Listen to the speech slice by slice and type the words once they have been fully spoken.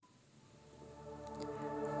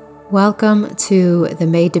Welcome to the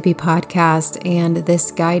Made to Be podcast and this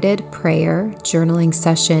guided prayer journaling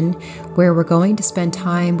session where we're going to spend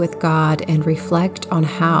time with God and reflect on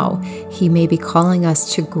how He may be calling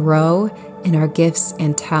us to grow in our gifts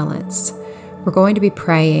and talents. We're going to be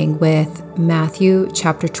praying with Matthew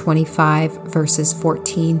chapter 25 verses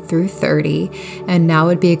 14 through 30, and now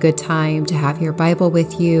would be a good time to have your Bible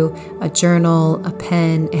with you, a journal, a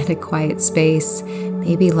pen, and a quiet space.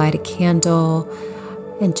 Maybe light a candle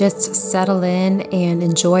and just settle in and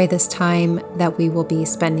enjoy this time that we will be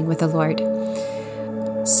spending with the Lord.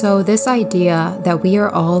 So this idea that we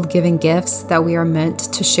are all given gifts that we are meant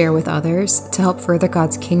to share with others to help further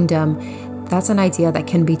God's kingdom, that's an idea that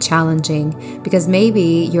can be challenging because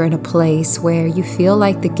maybe you're in a place where you feel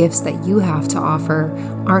like the gifts that you have to offer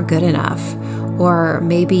aren't good enough. Or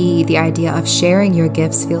maybe the idea of sharing your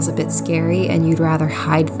gifts feels a bit scary and you'd rather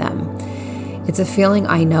hide them. It's a feeling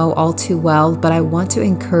I know all too well, but I want to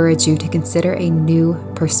encourage you to consider a new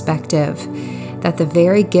perspective, that the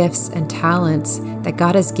very gifts and talents that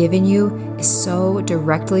God has given you is so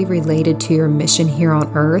directly related to your mission here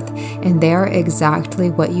on earth, and they are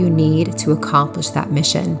exactly what you need to accomplish that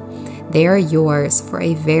mission. They are yours for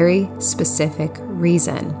a very specific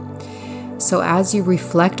reason. So as you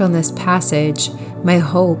reflect on this passage, my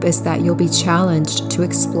hope is that you'll be challenged to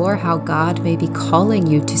explore how God may be calling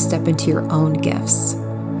you to step into your own gifts.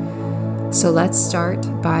 So let's start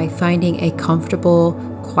by finding a comfortable,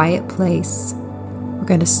 quiet place. We're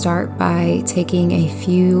going to start by taking a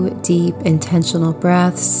few deep, intentional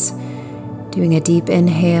breaths, doing a deep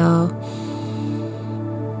inhale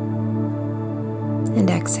and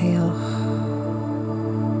exhale.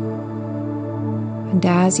 And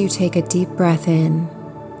as you take a deep breath in,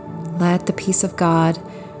 let the peace of God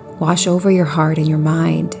wash over your heart and your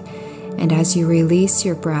mind. And as you release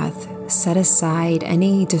your breath, set aside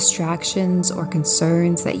any distractions or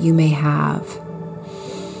concerns that you may have.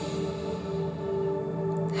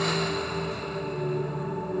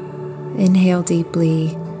 Inhale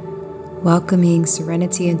deeply, welcoming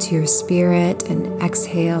serenity into your spirit, and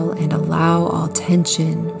exhale and allow all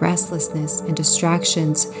tension, restlessness, and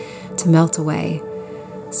distractions to melt away.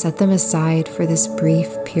 Set them aside for this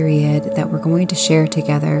brief period that we're going to share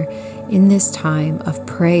together in this time of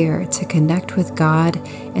prayer to connect with God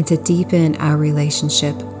and to deepen our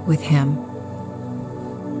relationship with Him.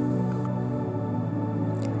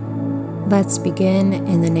 Let's begin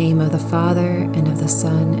in the name of the Father, and of the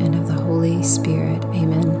Son, and of the Holy Spirit.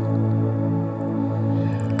 Amen.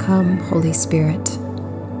 Come, Holy Spirit.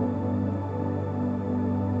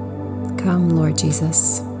 Come, Lord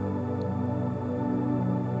Jesus.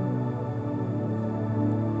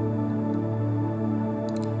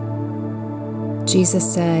 Jesus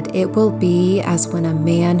said, "It will be as when a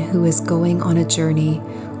man who is going on a journey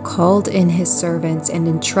called in his servants and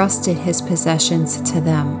entrusted his possessions to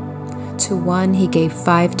them. To one he gave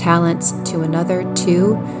 5 talents, to another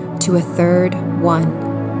 2, to a third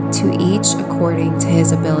 1, to each according to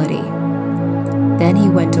his ability. Then he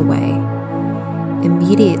went away.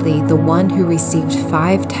 Immediately the one who received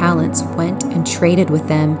 5 talents went and traded with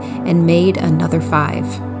them and made another 5.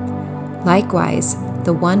 Likewise,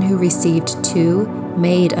 the one who received 2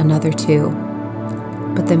 made another 2.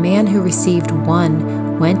 But the man who received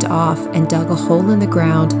 1 went off and dug a hole in the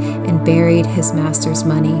ground and buried his master's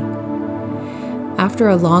money. After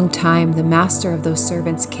a long time, the master of those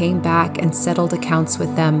servants came back and settled accounts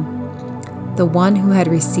with them. The one who had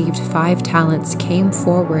received 5 talents came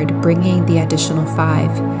forward, bringing the additional 5.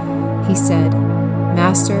 He said,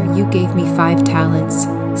 'Master, you gave me 5 talents.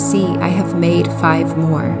 See, I have made 5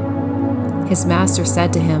 more.' His master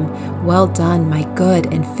said to him, 'Well done, my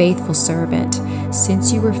good and faithful servant.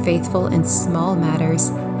 Since you were faithful in small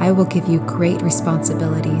matters, I will give you great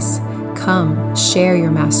responsibilities. Come, share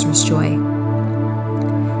your master's joy.'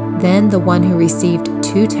 Then the one who received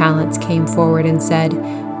 2 talents came forward and said,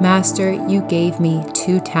 'Master, you gave me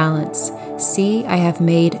 2 talents. See, I have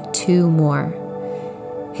made 2 more.'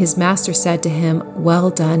 His master said to him, 'Well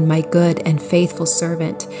done, my good and faithful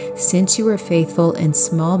servant. Since you were faithful in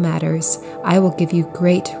small matters, I will give you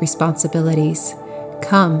great responsibilities.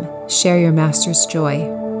 Come, share your master's joy.'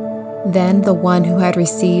 Then the one who had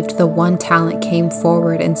received the 1 talent came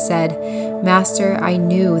forward and said, 'Master, I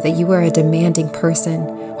knew that you were a demanding person,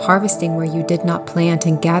 harvesting where you did not plant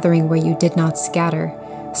and gathering where you did not scatter.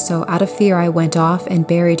 So out of fear I went off and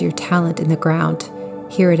buried your talent in the ground.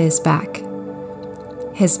 Here it is back.'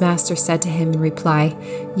 His master said to him in reply,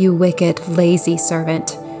 'You wicked, lazy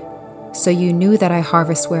servant. So you knew that I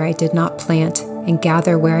harvest where I did not plant and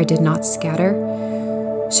gather where I did not scatter?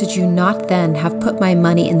 Should you not then have put my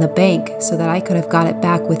money in the bank so that I could have got it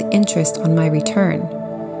back with interest on my return?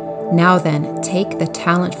 Now then, take the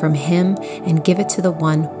talent from him and give it to the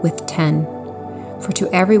one with 10. For to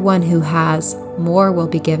everyone who has, more will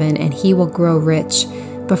be given, and he will grow rich.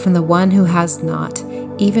 But from the one who has not,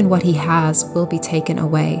 even what he has will be taken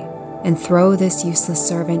away. And throw this useless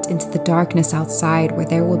servant into the darkness outside, where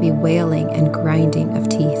there will be wailing and grinding of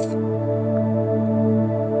teeth."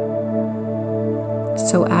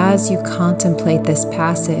 So as you contemplate this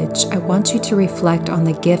passage, I want you to reflect on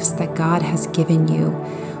the gifts that God has given you.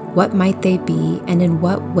 What might they be, and in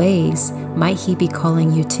what ways might He be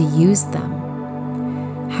calling you to use them?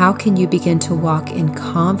 How can you begin to walk in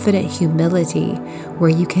confident humility, where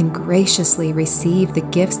you can graciously receive the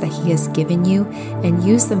gifts that He has given you and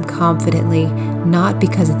use them confidently, not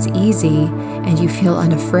because it's easy and you feel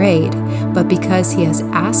unafraid, but because He has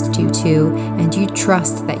asked you to, and you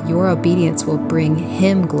trust that your obedience will bring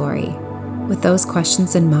Him glory? With those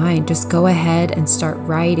questions in mind, just go ahead and start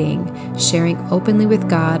writing, sharing openly with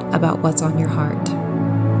God about what's on your heart.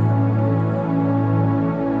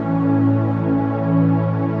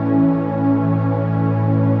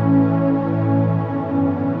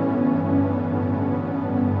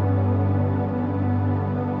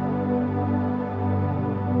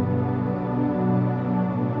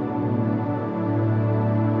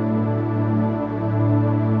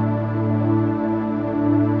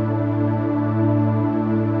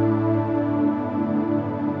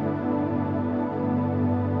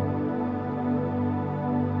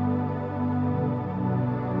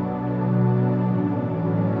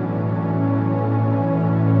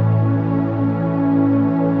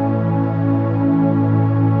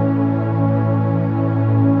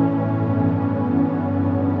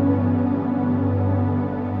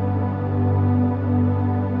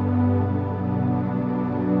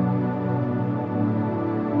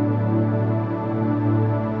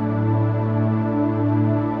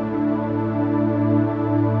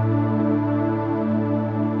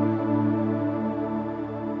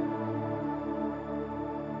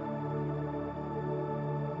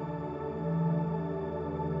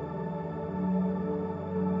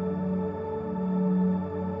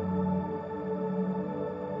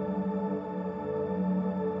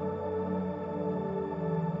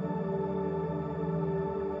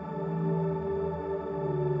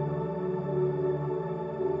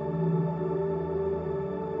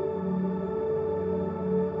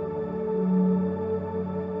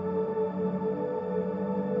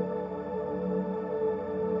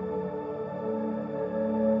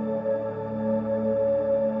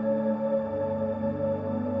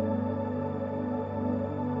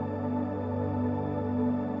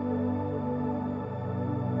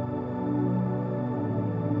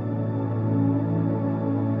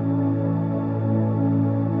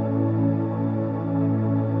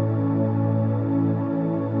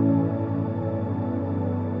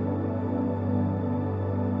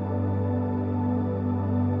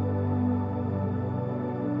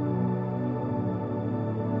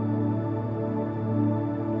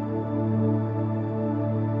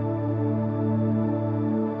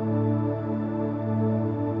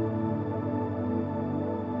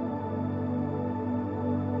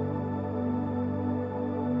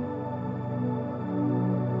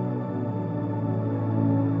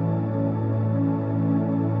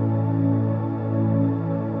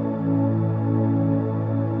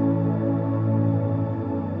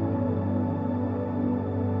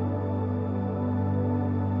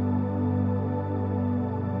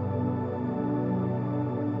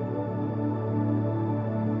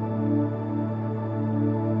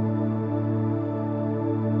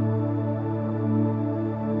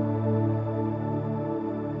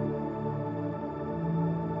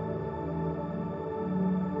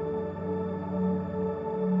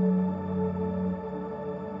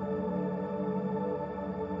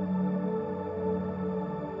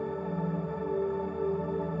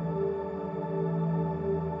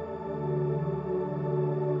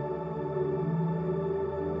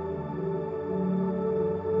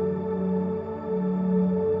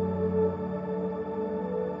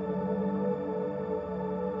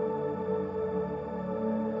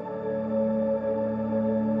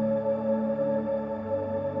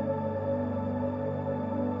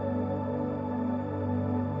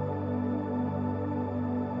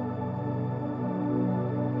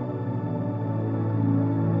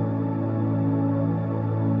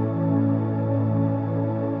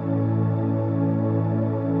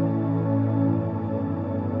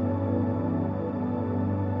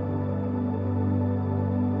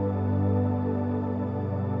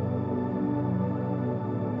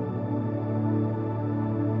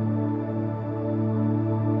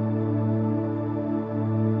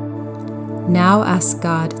 Now ask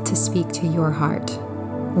God to speak to your heart.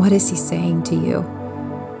 What is He saying to you?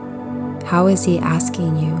 How is He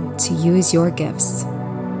asking you to use your gifts?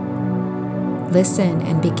 Listen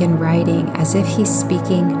and begin writing as if He's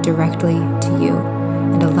speaking directly to you,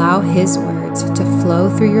 and allow His words to flow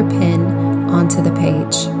through your pen onto the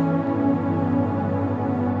page.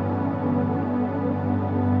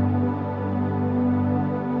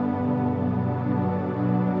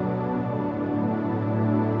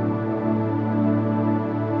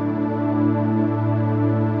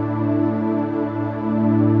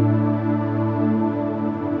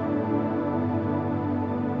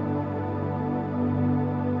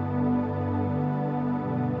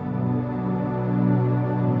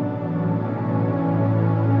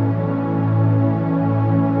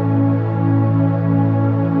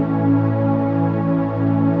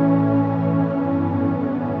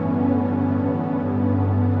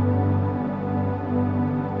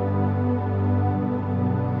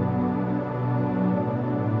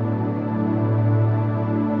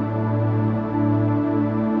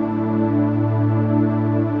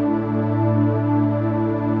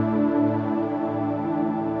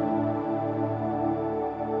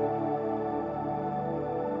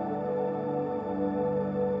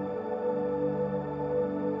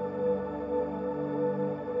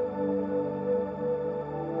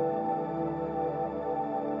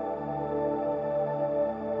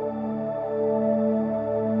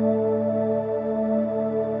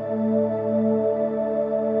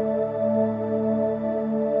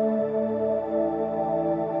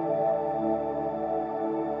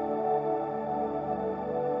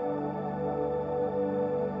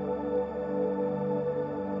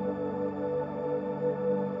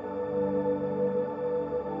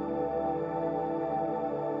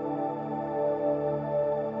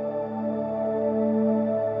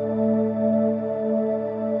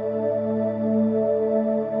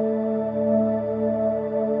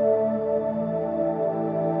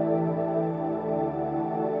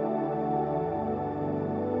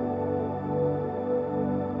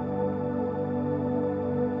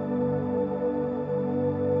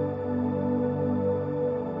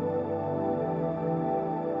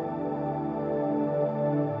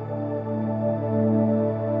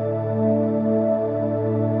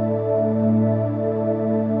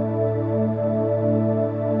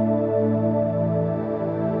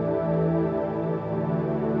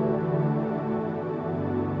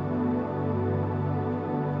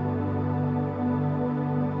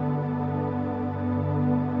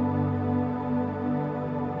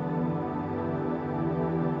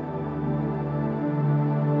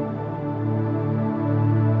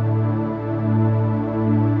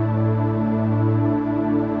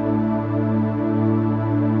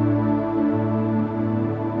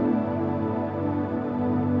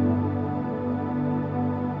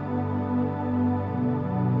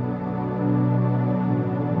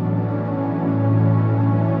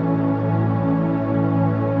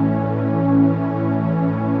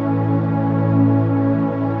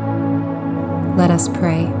 Let us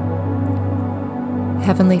pray.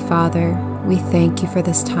 Heavenly Father, we thank you for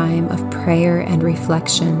this time of prayer and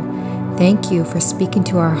reflection. Thank you for speaking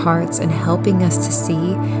to our hearts and helping us to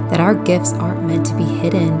see that our gifts aren't meant to be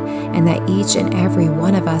hidden, and that each and every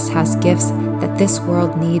one of us has gifts that this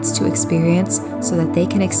world needs to experience so that they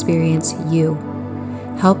can experience you.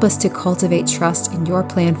 Help us to cultivate trust in your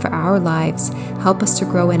plan for our lives. Help us to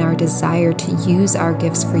grow in our desire to use our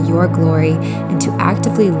gifts for your glory, and to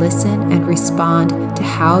actively listen and respond to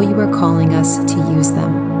how you are calling us to use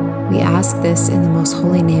them. We ask this in the most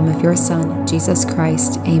holy name of your Son, Jesus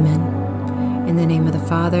Christ. Amen. In the name of the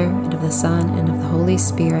Father, and of the Son, and of the Holy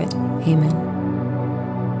Spirit. Amen.